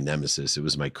was my nemesis. It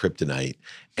was my kryptonite,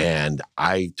 and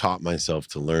I taught myself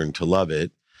to learn to love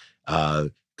it.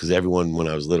 Because everyone, when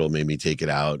I was little, made me take it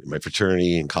out. In my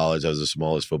fraternity in college, I was the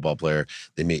smallest football player.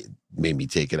 They made me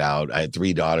take it out. I had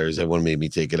 3 daughters. Everyone made me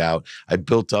take it out. I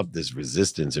built up this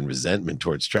resistance and resentment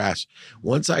towards trash.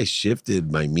 Once I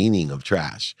shifted my meaning of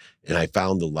trash and I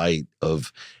found the light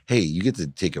of, hey, you get to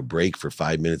take a break for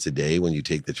 5 minutes a day when you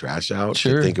take the trash out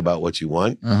to think about what you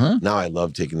want. Now I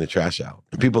love taking the trash out.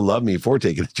 And people love me for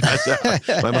taking the trash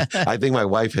out. I think my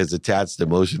wife has attached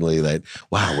emotionally that,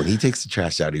 wow, when he takes the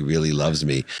trash out, he really loves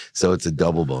me. So it's a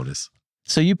double bonus.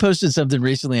 So you posted something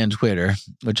recently on Twitter,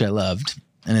 which I loved.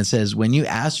 And it says, when you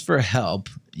ask for help,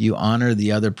 you honor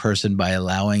the other person by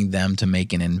allowing them to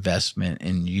make an investment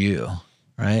in you,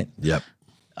 right? Yep.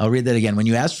 I'll read that again. When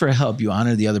you ask for help, you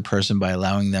honor the other person by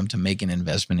allowing them to make an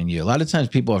investment in you. A lot of times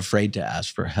people are afraid to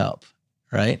ask for help,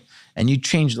 right? And you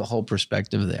change the whole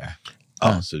perspective there.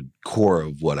 Oh, it's the core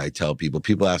of what I tell people.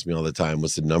 People ask me all the time,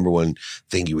 what's the number one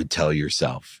thing you would tell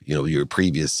yourself, your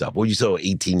previous self? What would you tell an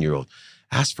 18-year-old?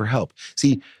 Ask for help.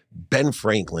 See, Ben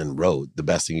Franklin wrote, the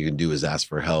best thing you can do is ask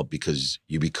for help because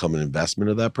you become an investment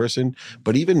of that person.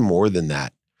 But even more than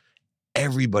that,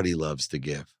 everybody loves to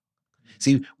give.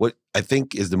 See, what I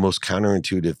think is the most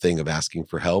counterintuitive thing of asking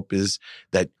for help is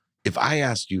that if I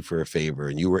asked you for a favor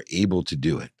and you were able to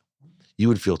do it, you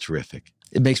would feel terrific.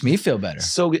 It makes me feel better.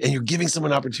 So, and you're giving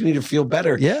someone an opportunity to feel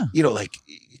better. Yeah. Like,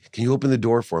 can you open the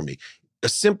door for me? A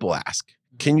simple ask.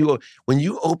 When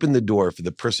you open the door for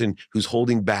the person who's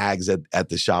holding bags at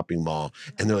the shopping mall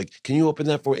and they're like, can you open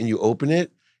that for me? And you open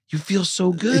it, you feel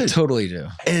so good. I totally do.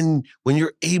 And when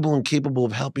you're able and capable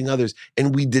of helping others,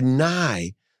 and we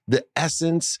deny the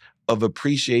essence of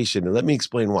appreciation. And let me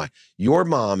explain why. Your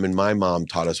mom and my mom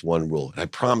taught us one rule. And I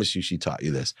promise you, she taught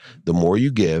you this. The more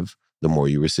you give, the more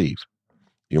you receive.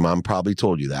 Your mom probably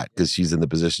told you that because she's in the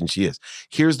position she is.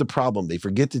 Here's the problem. They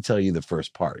forget to tell you the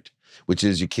first part, which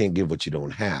is you can't give what you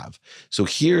don't have. So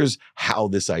here's how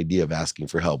this idea of asking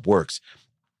for help works.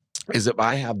 Is if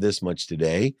I have this much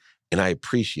today and I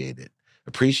appreciate it.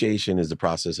 Appreciation is the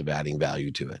process of adding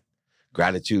value to it.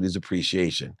 Gratitude is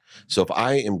appreciation. So if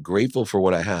I am grateful for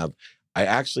what I have, I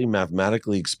actually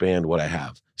mathematically expand what I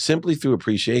have simply through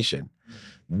appreciation.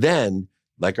 Then,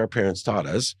 like our parents taught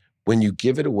us, when you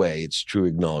give it away, it's true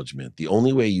acknowledgement. The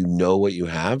only way you know what you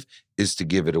have is to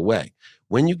give it away.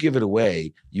 When you give it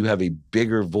away, you have a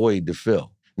bigger void to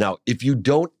fill. Now, if you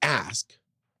don't ask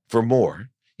for more,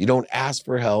 you don't ask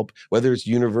for help, whether it's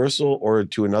universal or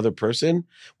to another person,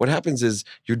 what happens is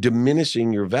you're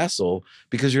diminishing your vessel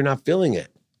because you're not filling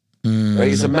it.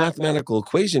 Right? It's a mathematical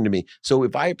equation to me. So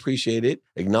if I appreciate it,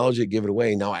 acknowledge it, give it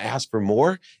away, now I ask for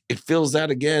more, it fills that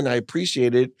again. I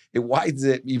appreciate it. It widens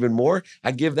it even more.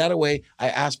 I give that away. I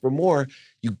ask for more.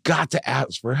 You got to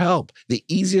ask for help. The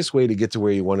easiest way to get to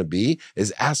where you want to be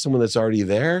is ask someone that's already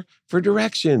there for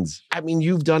directions. I mean,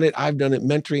 you've done it. I've done it.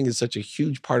 Mentoring is such a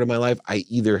huge part of my life. I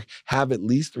either have at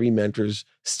least 3 mentors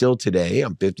still today.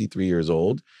 I'm 53 years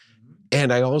old.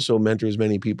 And I also mentor as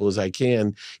many people as I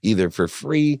can, either for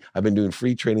free. I've been doing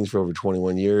free trainings for over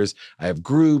 21 years. I have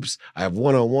groups. I have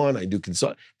one-on-one. I do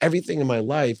consult. Everything in my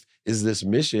life is this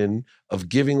mission of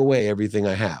giving away everything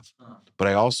I have. But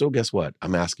I also, guess what?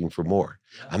 I'm asking for more.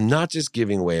 I'm not just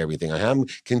giving away everything I have. I'm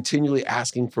continually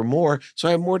asking for more, so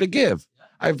I have more to give.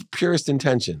 I have purest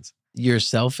intentions. You're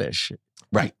selfish.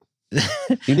 Right.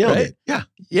 You nailed it. Yeah.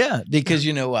 Yeah. Because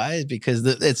you know why? Because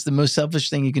it's the most selfish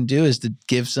thing you can do is to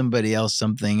give somebody else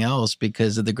something else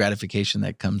because of the gratification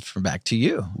that comes from back to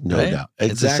you. No doubt. Exactly.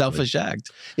 It's a selfish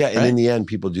act. Yeah. And in the end,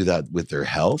 people do that with their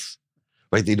health.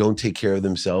 Right? They don't take care of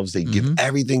themselves. They give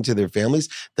everything to their families.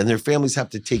 Then their families have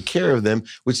to take care of them,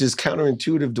 which is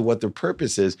counterintuitive to what their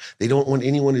purpose is. They don't want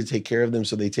anyone to take care of them,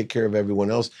 so they take care of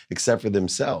everyone else except for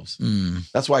themselves.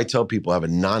 That's why I tell people I have a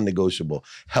non-negotiable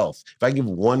health. If I give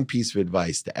one piece of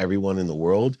advice to everyone in the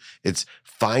world, it's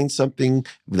find something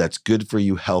that's good for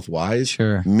you health-wise.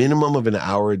 Sure. Minimum of an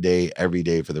hour a day, every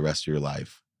day for the rest of your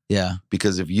life. Yeah.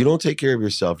 Because if you don't take care of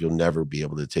yourself, you'll never be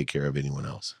able to take care of anyone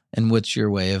else. And what's your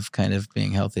way of kind of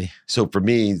being healthy? So for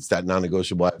me, it's that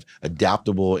non-negotiable. I have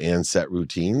adaptable and set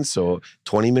routines. So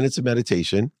 20 minutes of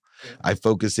meditation. I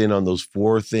focus in on those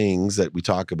 4 things that we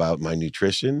talk about: my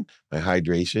nutrition, my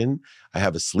hydration. I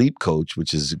have a sleep coach,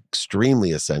 which is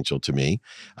extremely essential to me,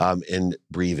 and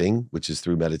breathing, which is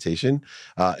through meditation.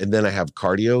 And then I have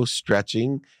cardio,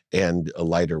 stretching, and a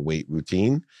lighter weight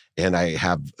routine. And I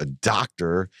have a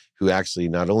doctor who actually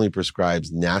not only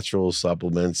prescribes natural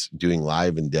supplements, doing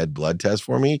live and dead blood tests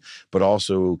for me, but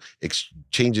also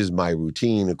changes my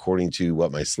routine according to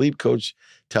what my sleep coach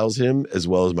tells him, as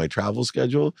well as my travel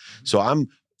schedule. So I'm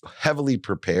heavily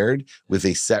prepared with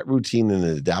a set routine and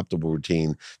an adaptable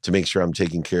routine to make sure I'm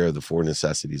taking care of the 4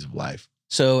 necessities of life.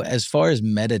 So as far as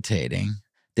meditating,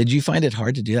 Did you find it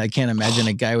hard to do that? I can't imagine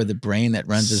a guy with a brain that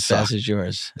runs as fast as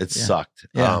yours. It sucked.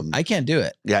 Yeah, I can't do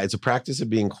it. Yeah, it's a practice of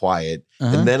being quiet.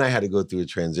 And then I had to go through a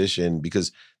transition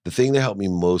because the thing that helped me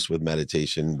most with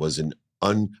meditation was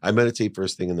I meditate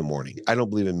first thing in the morning. I don't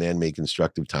believe in man-made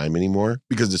constructive time anymore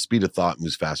because the speed of thought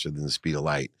moves faster than the speed of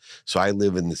light. So I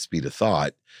live in the speed of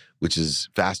thought, which is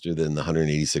faster than the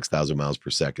 186,000 miles per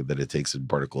second that it takes a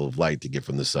particle of light to get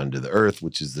from the sun to the earth,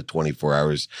 which is the 24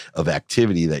 hours of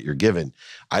activity that you're given.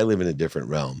 I live in a different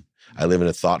realm. I live in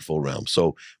a thoughtful realm.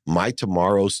 So my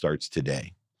tomorrow starts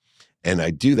today. And I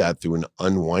do that through an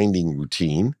unwinding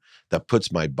routine that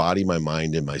puts my body, my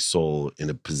mind, and my soul in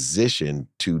a position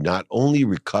to not only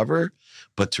recover,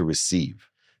 but to receive.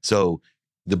 So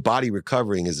the body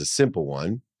recovering is a simple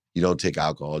one. You don't take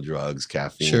alcohol, drugs,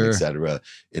 caffeine, et cetera,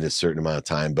 in a certain amount of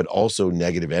time, but also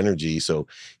negative energy. So,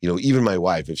 even my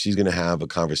wife, if she's going to have a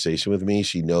conversation with me,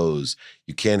 she knows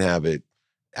you can't have it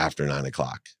after 9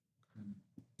 o'clock.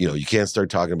 You can't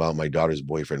start talking about my daughter's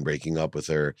boyfriend breaking up with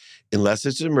her unless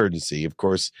it's an emergency. Of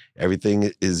course,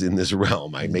 everything is in this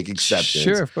realm. I make exceptions.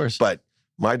 Sure, of course. But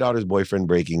my daughter's boyfriend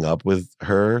breaking up with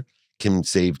her can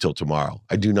save till tomorrow.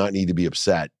 I do not need to be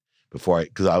upset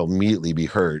because I'll immediately be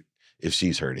hurt if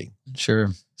she's hurting. Sure.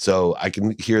 So I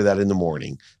can hear that in the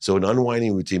morning. So an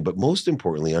unwinding routine, but most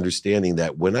importantly, understanding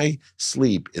that when I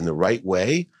sleep in the right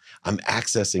way, I'm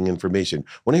accessing information.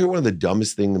 Want to hear one of the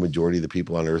dumbest things the majority of the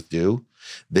people on earth do?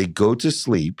 They go to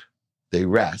sleep, they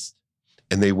rest,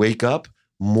 and they wake up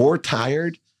more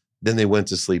tired than they went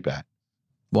to sleep at.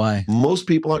 Why? Most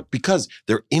people aren't, because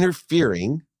they're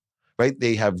interfering, right?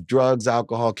 They have drugs,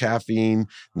 alcohol, caffeine,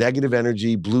 negative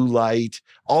energy, blue light,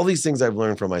 all these things I've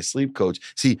learned from my sleep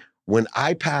coach. See, when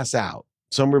I pass out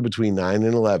somewhere between 9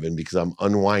 and 11 because I'm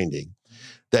unwinding,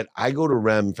 that I go to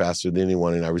REM faster than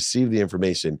anyone and I receive the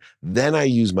information. Then I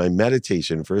use my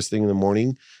meditation first thing in the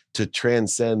morning to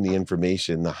transcend the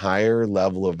information, the higher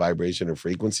level of vibration or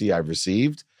frequency I've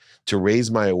received, to raise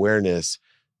my awareness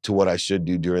to what I should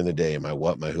do during the day. My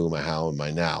what, my who, my how, and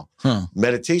my now.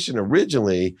 Meditation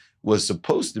originally was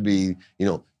supposed to be,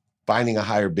 finding a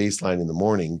higher baseline in the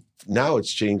morning. Now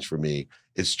it's changed for me.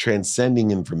 It's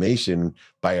transcending information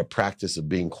by a practice of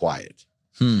being quiet.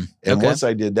 And once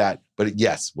I did that, but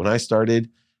yes, when I started,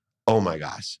 oh my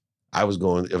gosh, it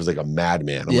was like a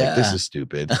madman. I'm like, this is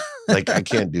stupid. Like, I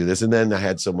can't do this. And then I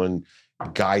had someone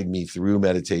guide me through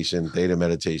meditation, theta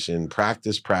meditation,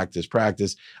 practice.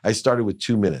 I started with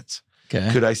 2 minutes.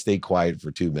 Okay. Could I stay quiet for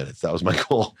 2 minutes? That was my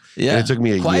goal. Yeah. And it took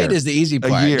me a year. Quiet is the easy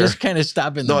part. Just kind of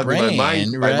stopping the brain, my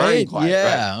mind quiet,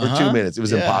 right? For 2 minutes. It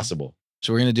was impossible.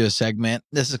 So we're going to do a segment.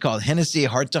 This is called Hennessy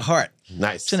Heart to Heart.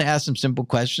 Nice. Just going to ask some simple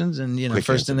questions and, Quick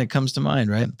first thing that comes to mind,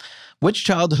 right? Which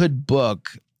childhood book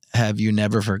have you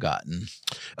never forgotten?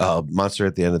 Monster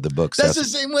at the End of the Book. That's the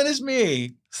same one as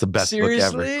me. It's the best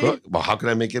Seriously? book ever. Well, how can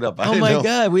I make it up? Oh my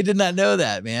God. We did not know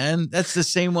that, man. That's the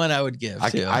same one I would give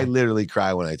too. I literally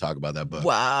cry when I talk about that book.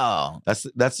 Wow. That's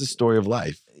the story of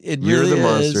life. You're the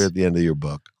monster at the end of your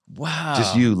book. Wow.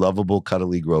 Just you, lovable,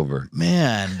 cuddly Grover.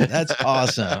 Man, that's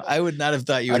awesome. I would not have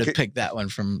thought you would have picked that one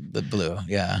from the blue.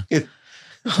 Yeah.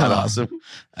 That's awesome.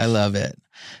 I love it.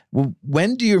 Well,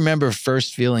 when do you remember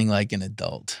first feeling like an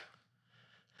adult?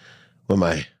 When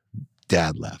my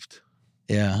dad left.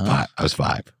 Yeah. Huh? I was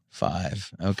 5.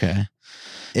 5. Okay.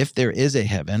 If there is a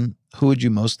heaven, who would you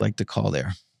most like to call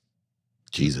there?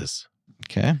 Jesus.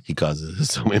 Okay. He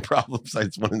causes so many problems. I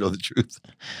just want to know the truth.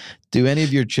 Do any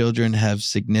of your children have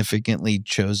significantly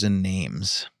chosen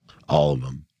names? All of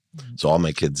them. So all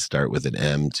my kids start with an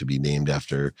M to be named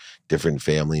after different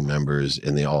family members,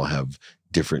 and they all have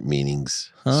different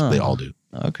meanings. So they all do.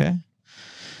 Okay.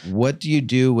 What do you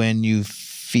do when you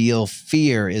feel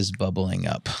fear is bubbling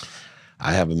up?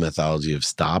 I have a methodology of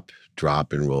stop,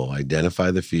 drop, and roll.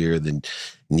 Identify the fear, the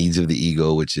needs of the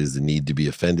ego, which is the need to be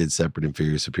offended, separate,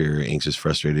 inferior, superior, anxious,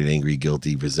 frustrated, angry,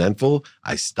 guilty, resentful.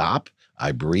 I stop,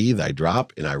 I breathe, I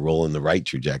drop, and I roll in the right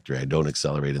trajectory. I don't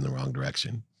accelerate in the wrong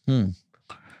direction.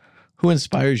 Who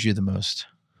inspires you the most?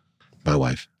 My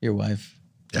wife. Your wife?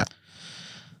 Yeah.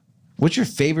 What's your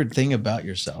favorite thing about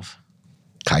yourself?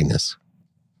 Kindness.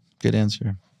 Good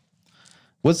answer.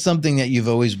 What's something that you've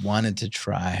always wanted to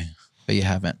try, but you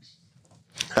haven't?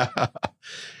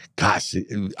 Gosh,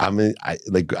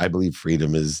 I believe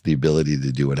freedom is the ability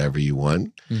to do whatever you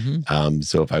want.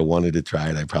 So if I wanted to try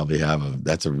it, I probably have.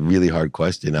 That's a really hard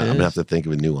question. I'm going to have to think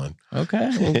of a new one.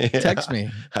 Okay. Well, text me.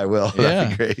 I will. Yeah. That'd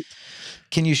be great.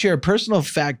 Can you share a personal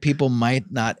fact people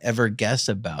might not ever guess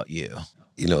about you?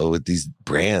 With these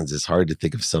brands, it's hard to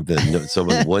think of something that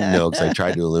someone wouldn't know, because I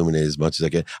try to illuminate as much as I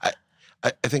can.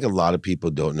 I think a lot of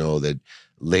people don't know that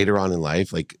later on in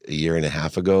life, like a year and a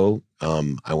half ago,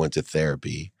 I went to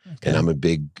therapy. Okay. And I'm a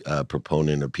big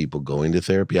proponent of people going to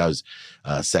therapy. I was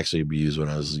sexually abused when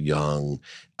I was young.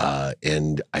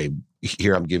 And I'm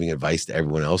giving advice to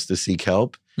everyone else to seek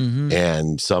help. Mm-hmm.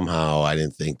 And somehow I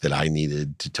didn't think that I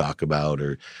needed to talk about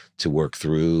or to work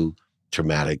through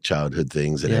traumatic childhood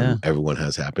things that everyone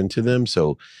has happened to them.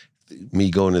 So me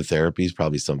going to therapy is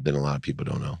probably something a lot of people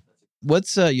don't know.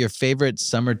 What's your favorite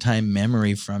summertime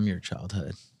memory from your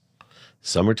childhood?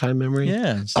 Summertime memory?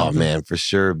 Yeah. Oh man, for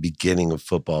sure. Beginning of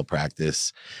football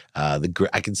practice. I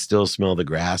can still smell the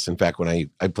grass. In fact, when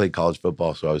I played college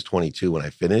football, so I was 22 when I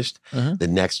finished. The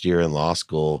next year in law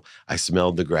school, I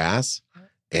smelled the grass.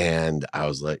 And I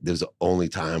was like, this was the only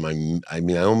time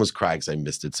I almost cried because I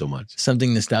missed it so much.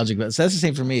 Something nostalgic about it. So that's the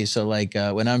same for me. So like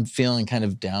when I'm feeling kind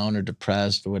of down or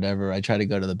depressed or whatever, I try to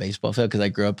go to the baseball field because I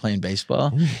grew up playing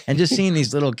baseball and just seeing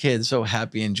these little kids so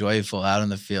happy and joyful out on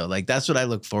the field. Like that's what I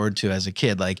look forward to as a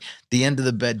kid. Like the end of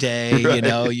the day, right. You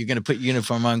know, you're going to put your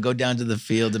uniform on, go down to the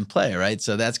field and play, right?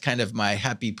 So that's kind of my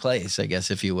happy place, I guess,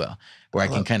 if you will, where I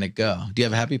can kind of go. Do you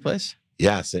have a happy place?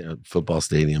 Yeah, football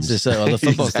stadiums. So the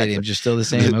football stadiums are still the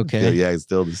same. Okay. Yeah, it's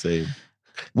still the same.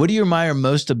 What do you admire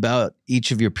most about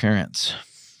each of your parents?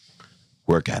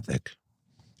 Work ethic.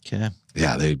 Okay.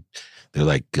 Yeah, they're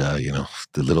like the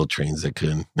little trains that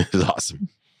can. It's awesome.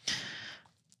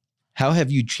 How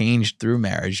have you changed through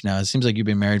marriage? Now it seems like you've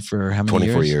been married for how many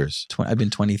 24 years? I've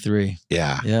been 23.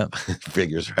 Yeah. Yeah.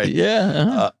 Figures, right?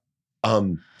 Yeah.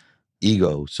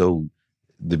 Ego. So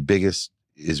the biggest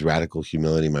is radical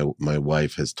humility. My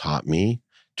wife has taught me,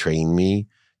 trained me,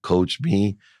 coached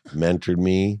me, mentored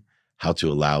me how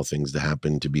to allow things to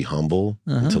happen, to be humble,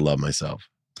 and to love myself.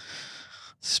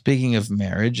 Speaking of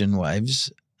marriage and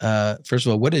wives, first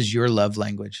of all, what is your love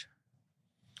language?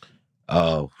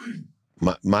 Oh,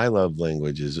 my love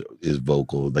language is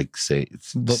vocal. Like say,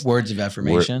 but words of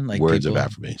affirmation, like words of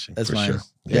affirmation. That's for mine. Sure.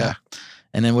 Yeah.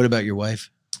 And then what about your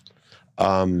wife?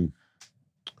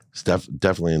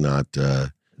 Definitely not.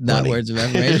 Not words of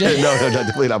affirmation. No,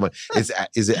 definitely not.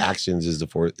 Is it actions? Is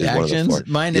one of the four?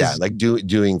 Mine is like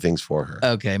doing things for her.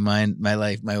 Okay, my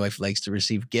wife likes to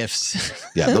receive gifts.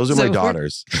 Yeah, those are my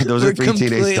daughters. Those are 3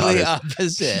 teenage daughters. Completely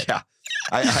opposite. Yeah.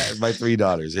 I my 3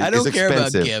 daughters. I don't care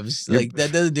about gifts. Like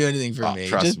that doesn't do anything for me.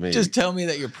 Trust me. Just tell me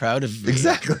that you're proud of me.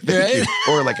 Exactly. Right?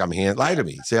 Or like lie to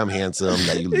me. Say I'm handsome.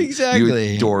 That you exactly.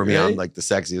 You adore me. Right? I'm like the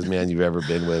sexiest man you've ever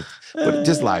been with. But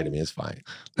just lie to me. It's fine.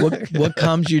 What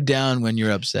calms you down when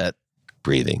you're upset?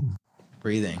 Breathing.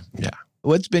 Yeah.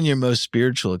 What's been your most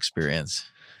spiritual experience?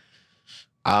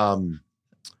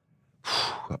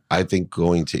 I think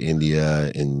going to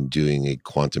India and doing a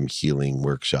quantum healing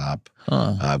workshop.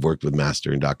 I've worked with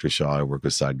Master and Dr. Shah. I worked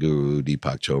with Sadhguru,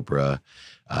 Deepak Chopra.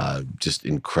 Just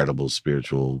incredible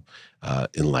spiritual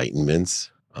enlightenments.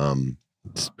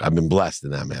 I've been blessed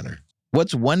in that manner.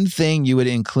 What's one thing you would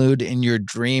include in your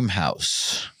dream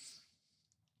house?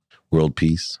 World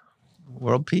peace.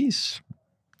 World peace.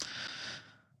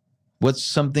 What's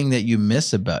something that you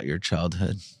miss about your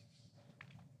childhood?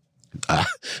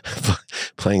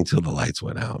 Playing till the lights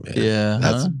went out, man. Yeah.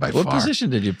 That's by What far. position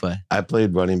did you play? I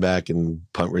played running back and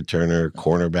punt returner,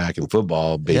 cornerback in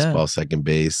football, baseball, second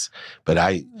base. But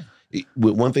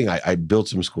one thing, I built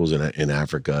some schools in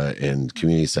Africa and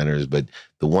community centers, but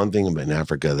the one thing in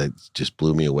Africa that just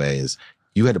blew me away is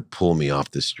you had to pull me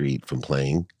off the street from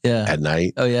playing at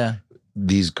night. Oh, yeah.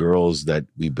 These girls that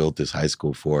we built this high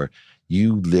school for,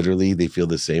 they feel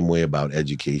the same way about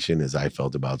education as I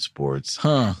felt about sports.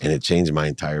 And it changed my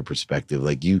entire perspective.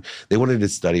 Like they wanted to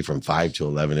study from 5 to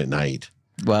 11 at night.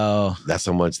 Wow. That's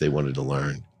how much they wanted to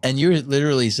learn. And you're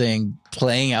literally saying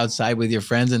playing outside with your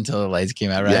friends until the lights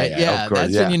came out, right? Yeah, of course,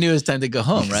 that's when you knew it was time to go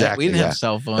home, right? Exactly, We didn't have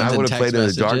cell phones. I would have played in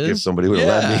the dark if somebody would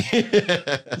have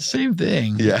let me. Same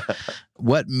thing. Yeah.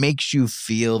 What makes you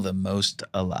feel the most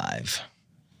alive?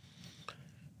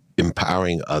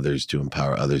 Empowering others to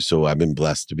empower others. So I've been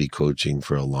blessed to be coaching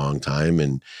for a long time,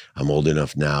 and I'm old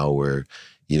enough now where,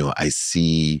 I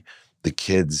see the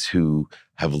kids who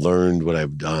have learned what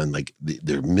I've done. Like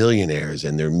they're millionaires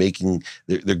and they're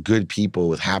good people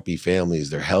with happy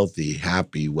families. They're healthy,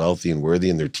 happy, wealthy, and worthy,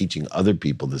 and they're teaching other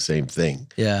people the same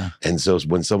thing. Yeah. And so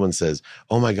when someone says,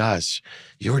 "Oh my gosh,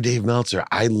 you're Dave Meltzer.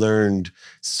 I learned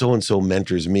so-and-so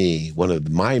mentors me," one of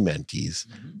my mentees,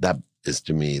 that is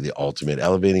to me the ultimate,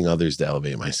 elevating others to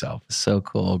elevate myself. So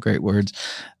cool. Great words.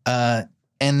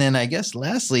 And then I guess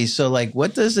lastly, so like,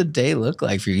 what does a day look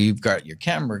like for you? You've got your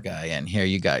camera guy in here.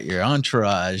 You got your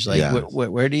entourage. Like,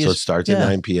 where do you? So it starts at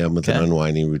 9 p.m. with an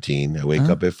unwinding routine. I wake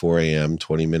up at 4 a.m.,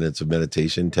 20 minutes of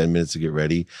meditation, 10 minutes to get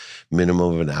ready,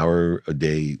 minimum of an hour a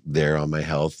day there on my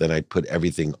health. Then I put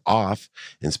everything off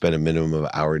and spend a minimum of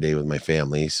an hour a day with my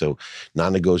family. So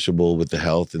non-negotiable with the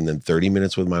health, and then 30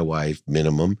 minutes with my wife,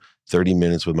 minimum. 30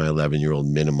 minutes with my 11-year-old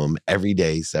minimum every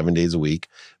day, 7 days a week,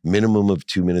 minimum of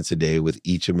 2 minutes a day with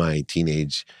each of my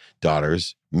teenage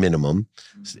daughters, minimum.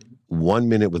 1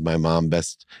 minute with my mom.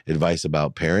 Best advice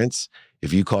about parents: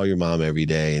 if you call your mom every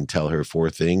day and tell her 4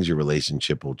 things, your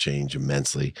relationship will change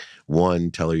immensely.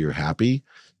 1, tell her you're happy.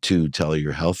 2, tell her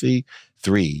you're healthy.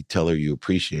 3, tell her you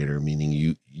appreciate her,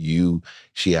 meaning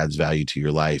she adds value to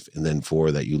your life. And then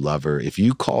 4, that you love her. If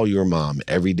you call your mom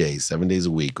every day, 7 days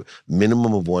a week,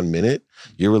 minimum of 1 minute,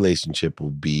 your relationship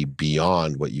will be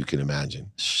beyond what you can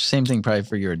imagine. Same thing probably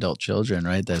for your adult children,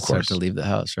 right? That start to leave the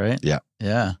house, right? Yeah.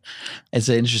 Yeah. It's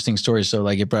an interesting story. So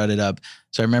like, you brought it up.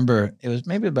 So I remember it was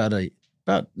maybe about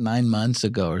 9 months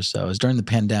ago or so. It was during the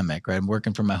pandemic, right? I'm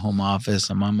working from my home office.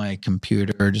 I'm on my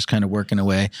computer, just kind of working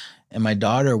away. And my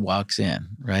daughter walks in,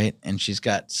 right? And she's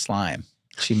got slime.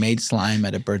 She made slime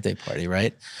at a birthday party,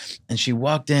 right? And she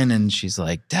walked in and she's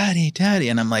like, Daddy, Daddy.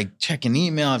 And I'm like checking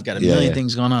email. I've got a million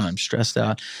things going on. I'm stressed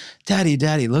out. Daddy,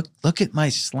 Daddy, look at my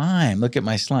slime. Look at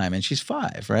my slime. And she's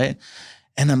 5, right?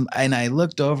 And I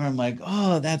looked over, I'm like,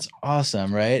 oh, that's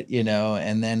awesome, right? You know,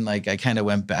 and then like I kind of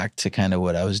went back to kind of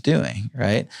what I was doing,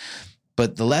 right?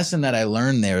 But the lesson that I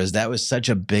learned there is that was such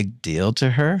a big deal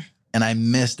to her. And I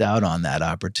missed out on that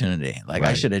opportunity. Like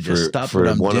I should have just stopped what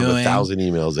I'm doing. For one of 1,000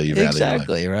 emails that you've had.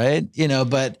 Exactly, right? You know,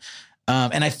 but,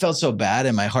 and I felt so bad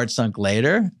and my heart sunk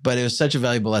later, but it was such a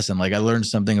valuable lesson. Like I learned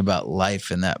something about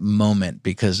life in that moment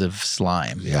because of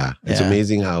slime. Yeah. It's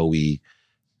amazing how we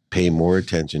pay more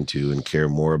attention to and care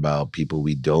more about people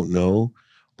we don't know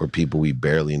or people we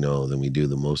barely know than we do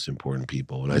the most important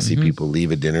people. And I see people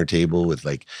leave a dinner table with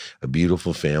like a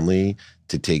beautiful family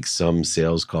to take some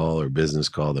sales call or business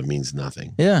call that means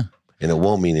nothing. Yeah. And it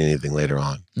won't mean anything later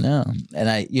on. No.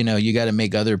 And you got to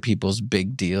make other people's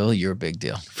big deal your big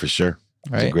deal. For sure.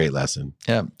 Right? It's a great lesson.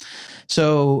 Yeah.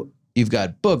 So you've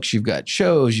got books, you've got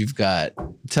shows,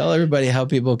 tell everybody how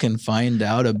people can find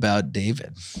out about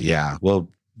David. Yeah. Well,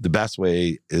 the best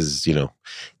way is,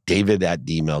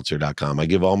 david@dmeltzer.com. I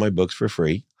give all my books for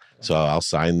free. So I'll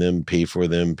sign them, pay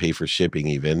for shipping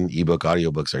even. Ebook,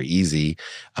 audiobooks are easy.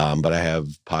 But I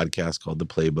have podcasts called The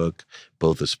Playbook,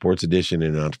 both a sports edition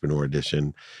and an entrepreneur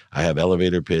edition. I have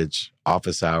Elevator Pitch,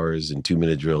 Office Hours, and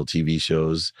 2-Minute Drill TV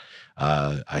shows.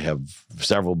 I have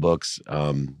several books,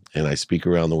 and I speak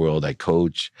around the world. I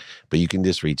coach, but you can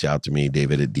just reach out to me,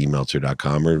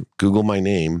 david@dmeltzer.com, or Google my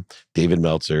name, David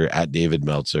Meltzer, @David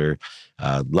Meltzer.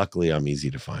 Luckily, I'm easy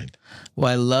to find.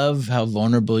 Well, I love how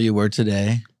vulnerable you were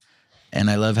today. And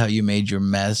I love how you made your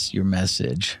mess your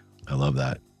message. I love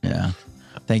that. Yeah.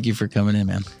 Thank you for coming in,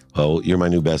 man. Well, you're my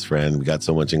new best friend. We got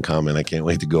so much in common. I can't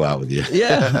wait to go out with you.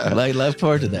 Yeah. I look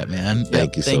forward to that, man.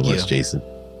 Thank you so much, Jason.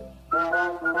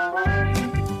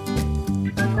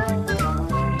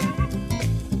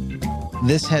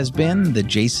 This has been the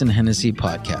Jason Hennessy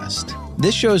Podcast.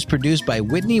 This show is produced by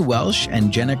Whitney Welsh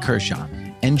and Jenna Kershaw,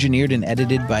 engineered and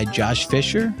edited by Josh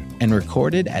Fisher, and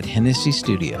recorded at Hennessy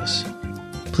Studios.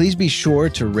 Please be sure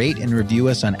to rate and review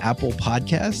us on Apple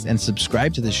Podcasts and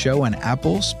subscribe to the show on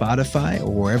Apple, Spotify, or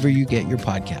wherever you get your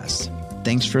podcasts.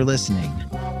 Thanks for listening.